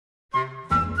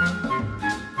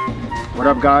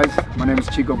What up guys, my name is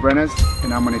Chico Brenes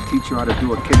and I'm going to teach you how to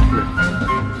do a kickflip.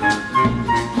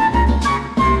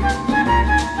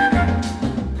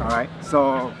 Alright,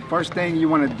 so first thing you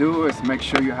want to do is make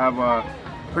sure you have a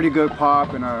pretty good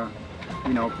pop and a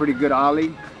pretty good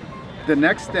ollie. The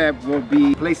next step will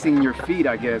be placing your feet,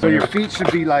 I guess. So your feet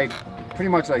should be like pretty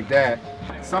much like that.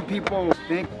 Some people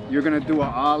think you're going to do an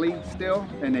ollie still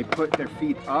and they put their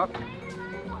feet up,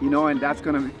 and that's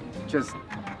going to just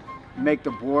make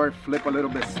the board flip a little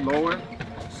bit slower.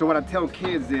 So what I tell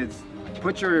kids is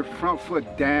put your front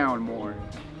foot down more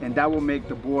and that will make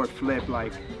the board flip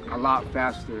like a lot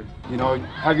faster.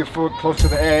 Have your foot close to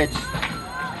the edge,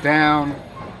 down,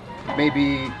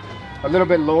 maybe a little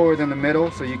bit lower than the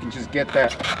middle so you can just get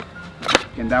that,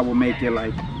 and that will make it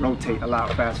like rotate a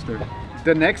lot faster.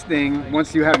 The next thing,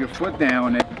 once you have your foot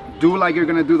down, do like you're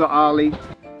gonna do the ollie,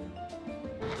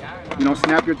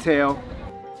 snap your tail,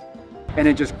 and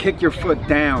then just kick your foot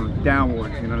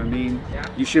downwards, you know what I mean?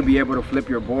 You should be able to flip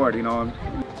your board,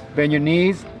 Bend your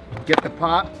knees, get the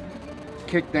pop,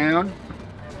 kick down,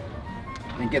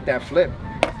 and get that flip,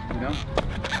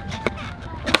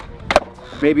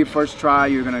 Maybe first try,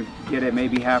 you're gonna get it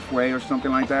maybe halfway or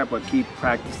something like that, but keep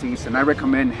practicing. And I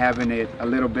recommend having it a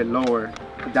little bit lower.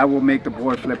 That will make the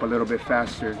board flip a little bit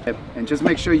faster. And just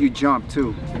make sure you jump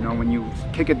too. When you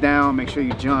kick it down, make sure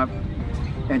you jump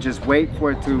and just wait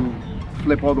for it to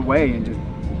flip all the way and just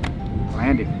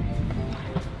land it.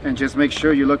 And just make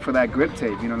sure you look for that grip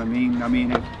tape, you know what I mean?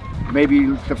 Maybe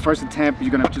the first attempt, you're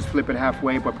gonna just flip it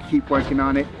halfway, but keep working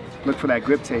on it. Look for that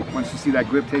grip tape. Once you see that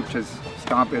grip tape, just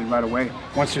stomp it right away.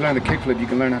 Once you learn the kickflip, you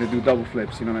can learn how to do double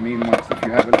flips, you know what I mean? If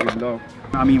you have it really low.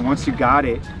 Once you got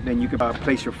it, then you can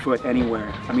place your foot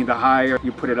anywhere. The higher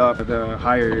you put it up, the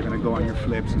higher you're gonna go on your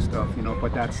flips and stuff,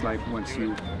 but that's like once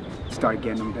you start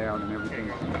getting them down and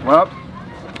everything. Well,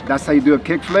 that's how you do a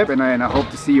kickflip, and I hope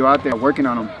to see you out there working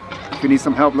on them. If you need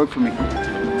some help, look for me.